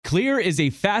Clear is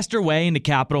a faster way into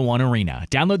Capital One Arena.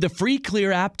 Download the free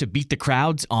Clear app to beat the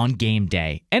crowds on game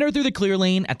day. Enter through the Clear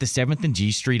lane at the 7th and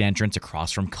G Street entrance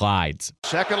across from Clyde's.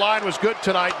 Second line was good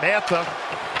tonight. Mantha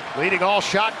leading all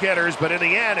shot getters, but in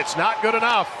the end, it's not good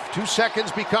enough. 2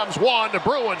 seconds becomes 1. The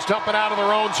Bruins dump it out of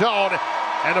their own zone,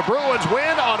 and the Bruins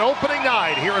win on opening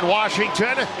night here in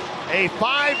Washington. A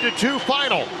 5-2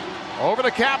 final over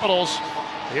the Capitals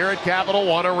here at Capital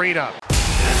One Arena.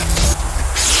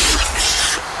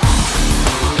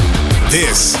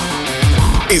 This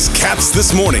is Caps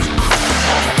This Morning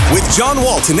with John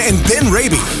Walton and Ben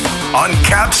Raby on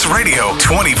Caps Radio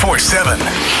 24/7.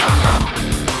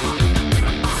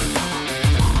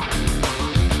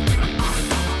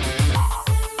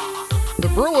 The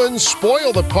Bruins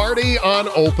spoil the party on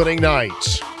opening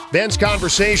night. Ben's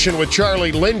conversation with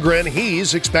Charlie Lindgren,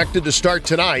 he's expected to start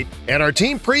tonight. And our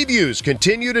team previews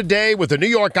continue today with the New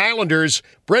York Islanders.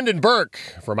 Brendan Burke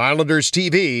from Islanders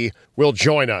TV will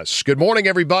join us. Good morning,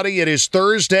 everybody. It is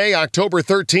Thursday, October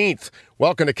 13th.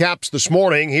 Welcome to Caps This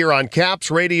Morning here on Caps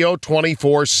Radio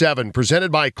 24/7, presented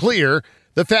by Clear,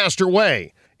 the faster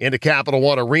way into Capital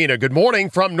One Arena. Good morning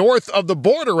from north of the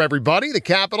border, everybody. The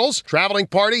Capitals traveling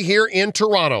party here in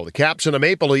Toronto. The Caps and the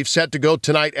Maple Leafs set to go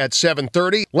tonight at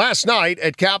 7:30. Last night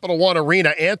at Capital One Arena,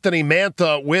 Anthony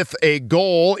Mantha with a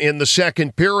goal in the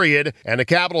second period, and the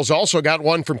Capitals also got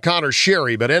one from Connor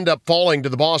Sherry, but end up falling to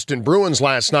the Boston Bruins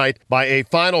last night by a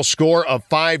final score of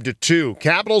 5-2.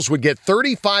 Capitals would get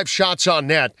 35 shots on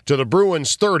net to the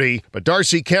Bruins 30, but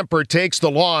Darcy Kuemper takes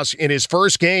the loss in his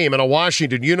first game in a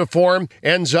Washington uniform,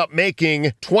 ends up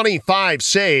making 25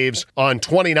 saves on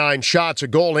 29 shots, a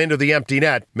goal into the empty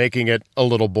net, making it a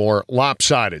little more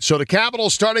lopsided. So the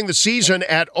Capitals starting the season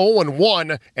at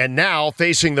 0-1 and now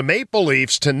facing the Maple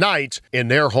Leafs tonight in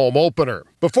their home opener.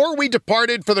 Before we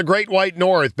departed for the Great White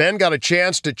North, Ben got a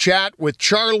chance to chat with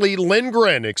Charlie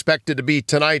Lindgren, expected to be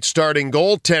tonight's starting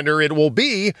goaltender. It will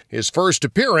be his first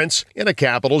appearance in a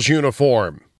Capitals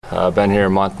uniform. I've been here a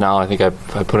month now. I think I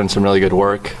put in some really good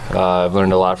work. I've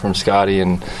learned a lot from Scotty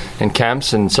and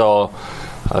Kemps, and so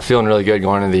feeling really good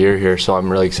going into the year here, so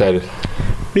I'm really excited.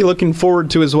 What are you looking forward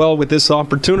to as well with this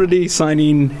opportunity,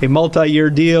 signing a multi-year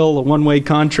deal, a one-way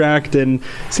contract, and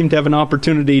seem to have an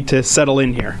opportunity to settle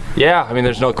in here? Yeah, I mean,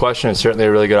 there's no question. It's certainly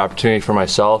a really good opportunity for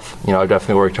myself. You know, I've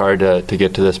definitely worked hard to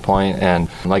get to this point, and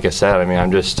like I said, I mean,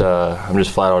 I'm just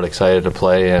flat out excited to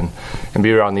play and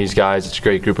be around these guys. It's a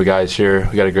great group of guys here.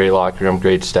 We got a great locker room,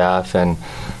 great staff, and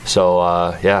so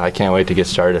yeah, I can't wait to get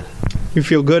started. You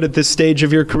feel good at this stage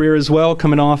of your career as well,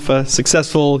 coming off a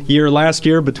successful year last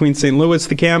year between St. Louis,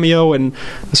 the cameo, and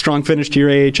a strong finish to your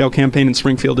AHL campaign in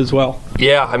Springfield as well.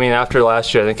 Yeah, I mean, after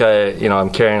last year, I think I'm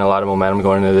carrying a lot of momentum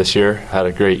going into this year. I had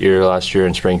a great year last year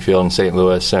in Springfield and St.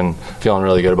 Louis, and feeling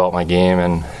really good about my game.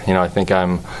 And I think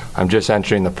I'm just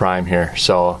entering the prime here.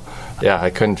 So yeah, I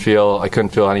couldn't feel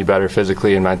any better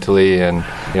physically and mentally, and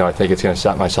I think it's going to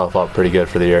set myself up pretty good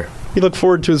for the year. You look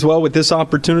forward to as well with this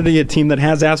opportunity, a team that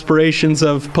has aspirations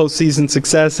of postseason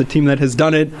success, a team that has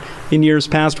done it in years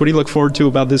past. What do you look forward to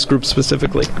about this group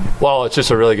specifically? Well, it's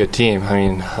just a really good team. I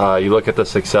mean, you look at the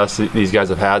success these guys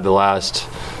have had the last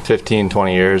 15,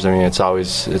 20 years. I mean, it's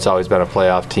always been a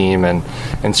playoff team, and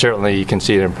certainly you can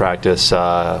see it in practice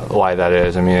why that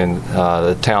is. I mean,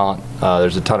 the talent.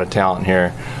 There's a ton of talent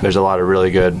here. There's a lot of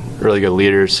really good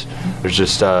leaders. There's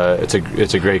just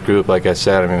it's a great group. Like I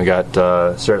said, I mean, we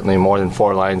got certainly more than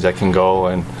 4 lines that can go,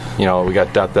 and we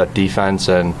got depth at defense,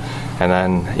 and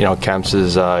then Kemps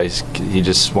is he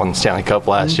just won the Stanley Cup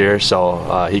last year,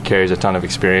 so he carries a ton of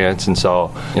experience, and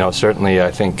so certainly I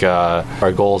think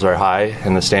our goals are high,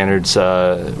 and the standards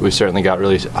we certainly got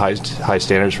really high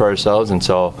standards for ourselves, and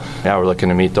so yeah, we're looking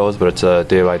to meet those, but it's a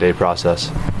day-by-day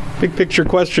process. Big picture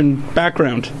question,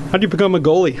 background. How did you become a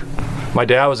goalie? My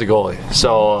dad was a goalie,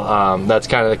 so that's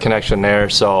kind of the connection there.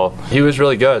 So he was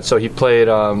really good. So he played.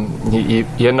 He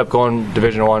ended up going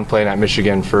Division I, playing at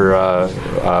Michigan for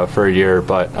a year.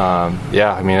 But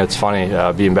yeah, I mean, it's funny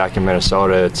being back in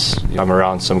Minnesota. I'm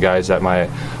around some guys that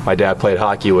my dad played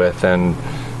hockey with, and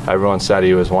everyone said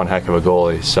he was one heck of a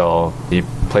goalie. So he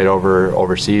played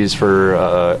overseas for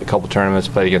a couple tournaments.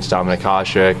 Played against Dominik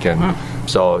Hasek, and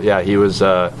so yeah, he was.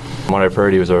 From what I've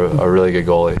heard, he was a really good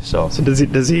goalie. So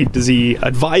does he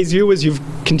advise you as you've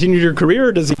continued your career,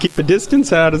 or does he keep a distance?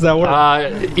 How does that work?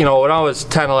 When I was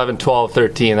 10, 11, 12,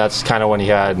 13, that's kind of when he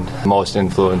had most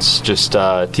influence, just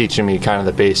teaching me kind of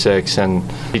the basics and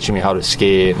teaching me how to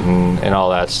skate and all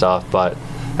that stuff. But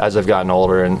as I've gotten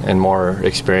older and more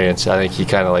experience, I think he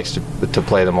kind of likes to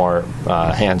play the more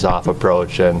hands-off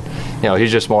approach, and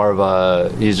he's just more of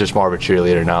a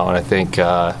cheerleader now, and I think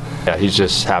he's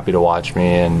just happy to watch me,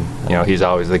 and he's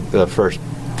always the first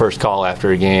first call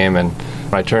after a game. And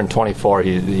when I turned 24,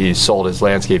 he sold his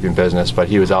landscaping business, but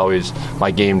he was always my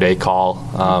game day call.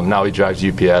 Now he drives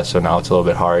UPS, so now it's a little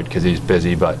bit hard because he's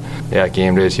busy. But yeah,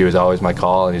 game days, he was always my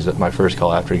call, and he's my first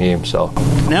call after a game. So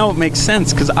now it makes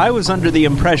sense, because I was under the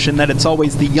impression that it's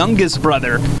always the youngest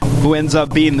brother who ends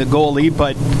up being the goalie,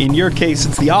 but in your case,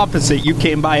 it's the opposite. You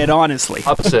came by it honestly.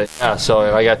 Opposite, yeah.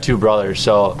 So I got two brothers.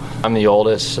 So I'm the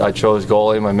oldest. I chose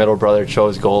goalie. My middle brother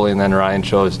chose goalie, and then Ryan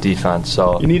chose defense.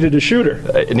 So you needed a shooter.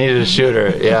 I needed a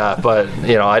shooter, yeah. But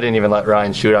I didn't even let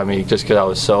Ryan shoot on me just because I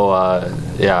was so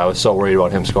I was so worried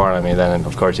about him scoring on me. Then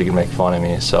of course he could make fun of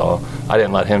me. So I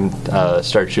didn't let him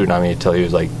start shooting on me until he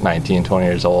was like 19, 20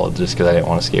 years old, just because I didn't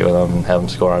want to skate with him and have him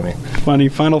score on me. Funny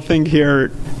final thing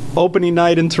here. Opening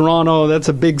night in Toronto, that's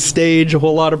a big stage, a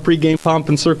whole lot of pregame pomp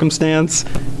and circumstance.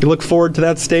 You look forward to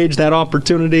that stage, that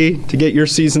opportunity to get your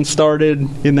season started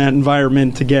in that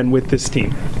environment again with this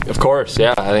team. Of course,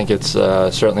 yeah. I think it's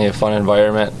certainly a fun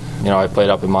environment. I played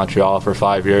up in Montreal for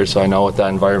 5 years, so I know what that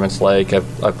environment's like.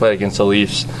 I've played against the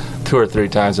Leafs 2 or 3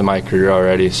 times in my career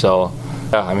already, so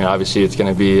yeah, obviously it's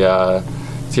going to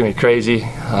be crazy.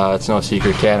 It's no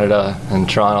secret Canada and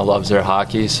Toronto loves their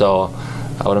hockey, so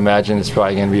I would imagine it's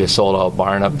probably going to be a sold-out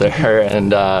barn up there,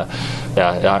 and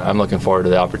I'm looking forward to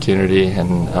the opportunity,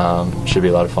 and should be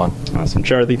a lot of fun. Awesome,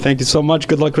 Charlie. Thank you so much.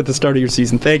 Good luck with the start of your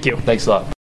season. Thank you. Thanks a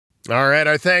lot. All right,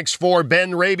 our thanks for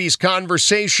Ben Raby's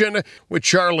conversation with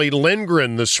Charlie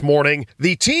Lindgren this morning.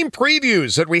 The team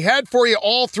previews that we had for you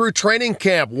all through training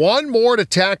camp. One more to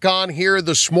tack on here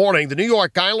this morning. The New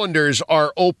York Islanders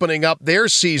are opening up their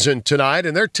season tonight,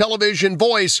 and their television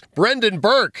voice, Brendan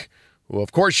Burke, who,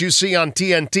 of course, you see on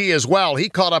TNT as well. He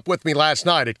caught up with me last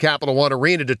night at Capital One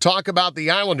Arena to talk about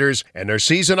the Islanders and their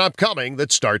season upcoming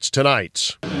that starts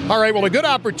tonight. All right, well, a good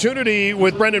opportunity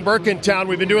with Brendan Burke in town.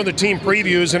 We've been doing the team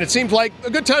previews, and it seems like a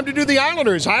good time to do the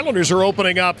Islanders. Islanders are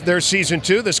opening up their season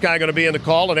 2. This guy going to be in the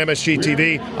call on MSG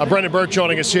TV. Brendan Burke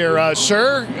joining us here.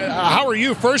 Sir, how are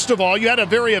you? First of all, you had a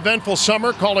very eventful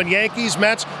summer calling Yankees,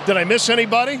 Mets. Did I miss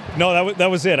anybody? No, that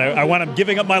was it. I wound up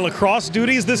giving up my lacrosse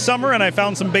duties this summer, and I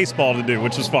found some baseball to do,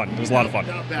 which was fun. It was a lot of fun.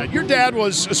 Not bad. Your dad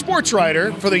was a sports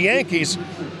writer for the Yankees,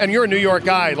 and you're a New York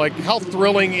guy. Like, how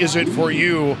thrilling is it for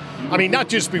you? Not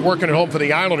just be working at home for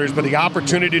the Islanders, but the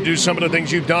opportunity to do some of the things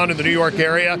you've done in the New York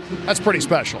area, that's pretty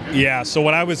special. Yeah, so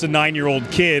when I was a 9-year-old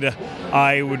kid,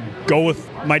 I would go with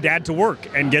my dad to work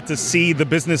and get to see the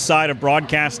business side of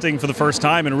broadcasting for the first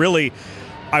time, and really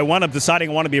I wound up deciding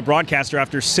I want to be a broadcaster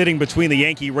after sitting between the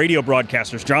Yankee radio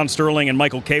broadcasters. John Sterling and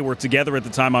Michael Kay were together at the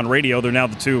time on radio. They're now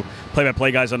the 2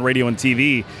 play-by-play guys on radio and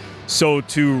TV. So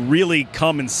to really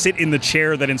come and sit in the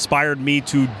chair that inspired me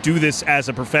to do this as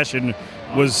a profession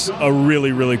was a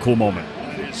really, really cool moment.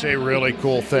 It's a really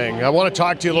cool thing. I want to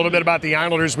talk to you a little bit about the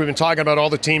Islanders. We've been talking about all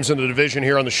the teams in the division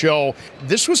here on the show.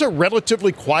 This was a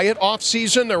relatively quiet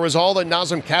offseason. There was all the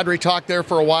Nazem Kadri talk there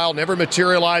for a while, never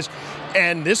materialized.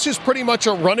 And this is pretty much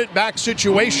a run-it-back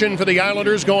situation for the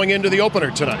Islanders going into the opener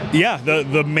tonight. Yeah,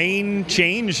 the main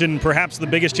change, and perhaps the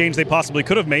biggest change they possibly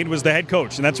could have made, was the head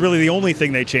coach. And that's really the only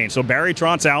thing they changed. So Barry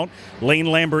Trotz out, Lane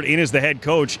Lambert in as the head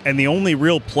coach, and the only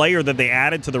real player that they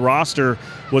added to the roster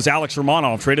was Alex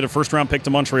Romanov. Traded a first-round pick to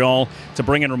Montreal to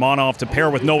bring in Romanov to pair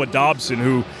with Noah Dobson,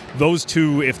 who those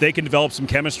two, if they can develop some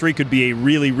chemistry, could be a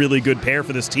really, really good pair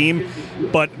for this team.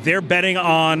 But they're betting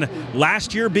on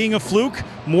last year being a fluke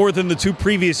more than the 2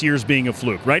 previous years being a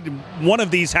fluke, right? One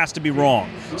of these has to be wrong.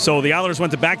 So the Islanders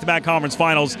went to back-to-back conference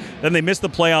finals, then they missed the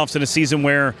playoffs in a season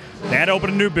where they had to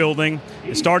open a new building.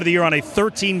 They started the year on a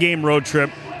 13-game road trip.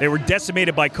 They were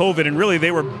decimated by COVID, and really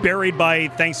they were buried by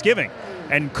Thanksgiving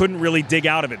and couldn't really dig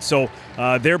out of it. So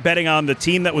they're betting on the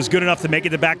team that was good enough to make it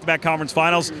to back-to-back conference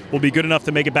finals will be good enough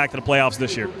to make it back to the playoffs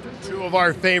this year. 2 of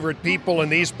our favorite people in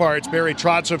these parts, Barry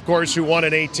Trotz, of course, who won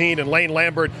in 18, and Lane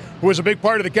Lambert, who was a big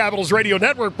part of the Capitals Radio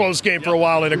Network postgame for a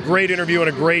while, and a great interview and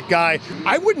a great guy.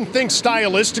 I wouldn't think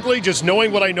stylistically, just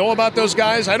knowing what I know about those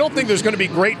guys, I don't think there's going to be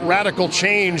great radical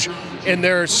change in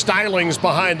their stylings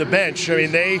behind the bench.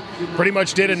 They pretty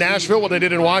much did in Nashville what they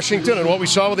did in Washington and what we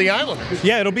saw with the Islanders.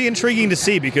 Yeah, it'll be intriguing to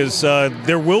see because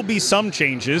there will be some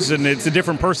changes, and it's a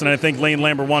different person. I think Lane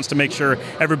Lambert wants to make sure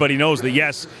everybody knows that,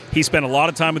 yes, he spent a lot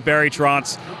of time with Barry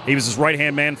Trotz. He was his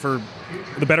right-hand man for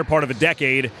the better part of a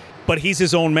decade, but he's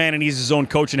his own man and he's his own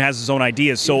coach and has his own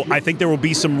ideas. So I think there will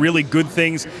be some really good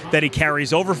things that he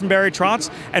carries over from Barry Trotz,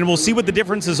 and we'll see what the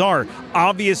differences are.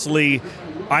 Obviously,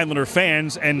 Islander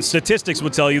fans, and statistics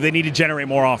would tell you they need to generate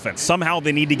more offense. Somehow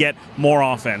they need to get more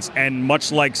offense. And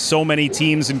much like so many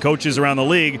teams and coaches around the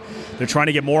league, they're trying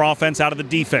to get more offense out of the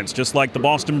defense, just like the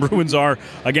Boston Bruins are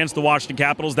against the Washington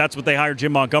Capitals. That's what they hired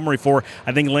Jim Montgomery for.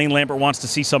 I think Lane Lambert wants to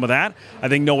see some of that. I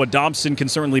think Noah Dobson can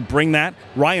certainly bring that.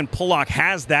 Ryan Pulock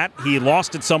has that. He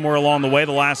lost it somewhere along the way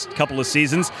the last couple of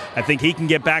seasons. I think he can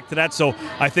get back to that. So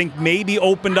I think maybe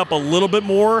opened up a little bit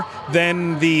more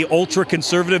than the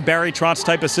ultra-conservative Barry Trotz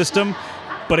type of system.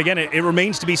 But again, it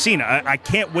remains to be seen. I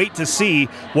can't wait to see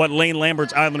what Lane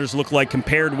Lambert's Islanders look like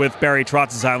compared with Barry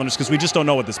Trotz's Islanders, because we just don't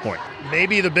know at this point.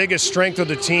 Maybe the biggest strength of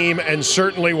the team, and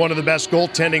certainly one of the best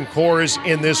goaltending cores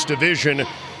in this division.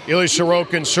 Ilya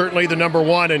Sorokin, certainly the number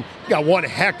one, and got one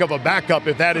heck of a backup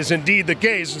if that is indeed the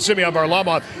case. And Semyon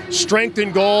Varlamov, strength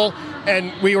in goal.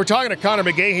 And we were talking to Connor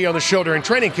McGahey on the show during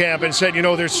training camp and said,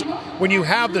 there's when you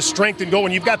have the strength in goal,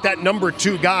 and you've got that number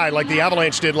two guy like the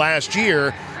Avalanche did last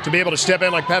year, to be able to step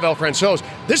in like Pavel Francouz,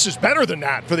 this is better than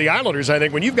that for the Islanders, I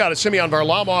think. When you've got a Semyon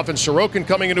Varlamov and Sorokin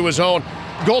coming into his own,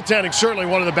 goaltending certainly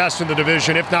one of the best in the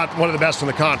division, if not one of the best in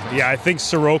the conference. Yeah, I think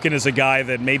Sorokin is a guy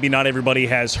that maybe not everybody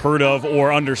has heard of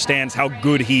or understands how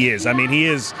good he is. I mean,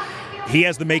 he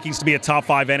has the makings to be a top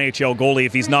 5 NHL goalie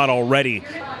if he's not already.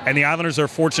 And the Islanders are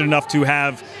fortunate enough to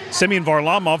have Semyon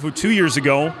Varlamov, who 2 years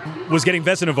ago was getting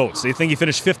Vezina votes. They think he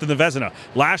finished 5th in the Vezina.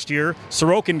 Last year,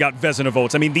 Sorokin got Vezina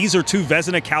votes. I mean, these are 2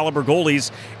 Vezina caliber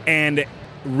goalies, and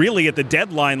really at the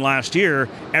deadline last year,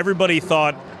 everybody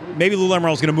thought maybe Lou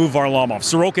Lamoriello is going to move Varlamov.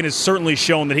 Sorokin has certainly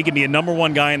shown that he can be a number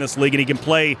one guy in this league, and he can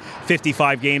play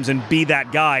 55 games and be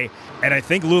that guy. And I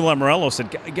think Lou Lamoriello said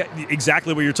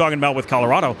exactly what you're talking about with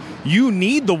Colorado. You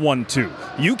need the 1-2.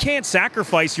 You can't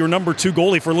sacrifice your number 2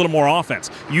 goalie for a little more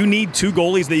offense. You need 2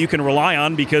 goalies that you can rely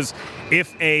on, because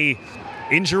if a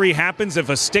injury happens, if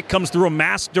a stick comes through a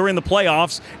mask during the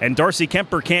playoffs and Darcy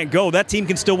Kemper can't go, that team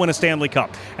can still win a Stanley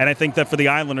Cup. And I think that for the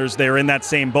Islanders, they're in that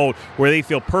same boat where they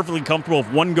feel perfectly comfortable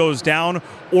if one goes down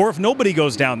or if nobody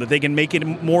goes down, that they can make it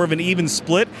more of an even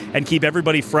split and keep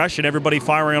everybody fresh and everybody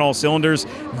firing on all cylinders.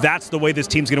 That's the way this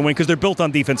team's going to win, because they're built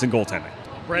on defense and goaltending.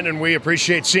 Brendan, we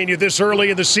appreciate seeing you this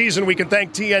early in the season. We can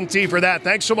thank TNT for that.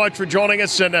 Thanks so much for joining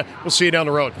us, and we'll see you down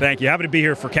the road. Thank you. Happy to be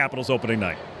here for Capitals opening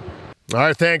night.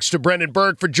 Our thanks to Brendan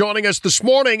Burke for joining us this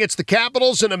morning. It's the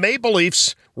Capitals and the Maple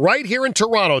Leafs right here in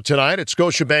Toronto tonight at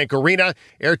Scotiabank Arena.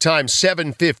 Airtime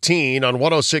 7:15 on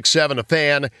 106.7 A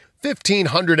Fan,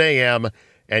 1500 AM,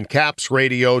 and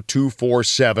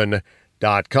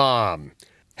CapsRadio247.com.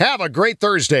 Have a great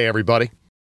Thursday, everybody.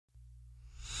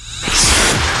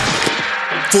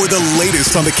 For the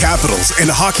latest on the Capitals and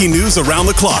hockey news around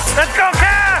the clock. Let's go,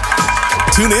 Caps!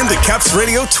 Tune in to Caps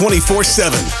Radio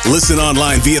 24/7. Listen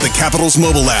online via the Capitals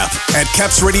mobile app at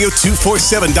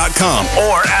CapsRadio247.com.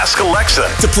 Or ask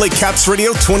Alexa to play Caps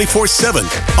Radio 24/7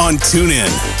 on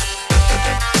TuneIn.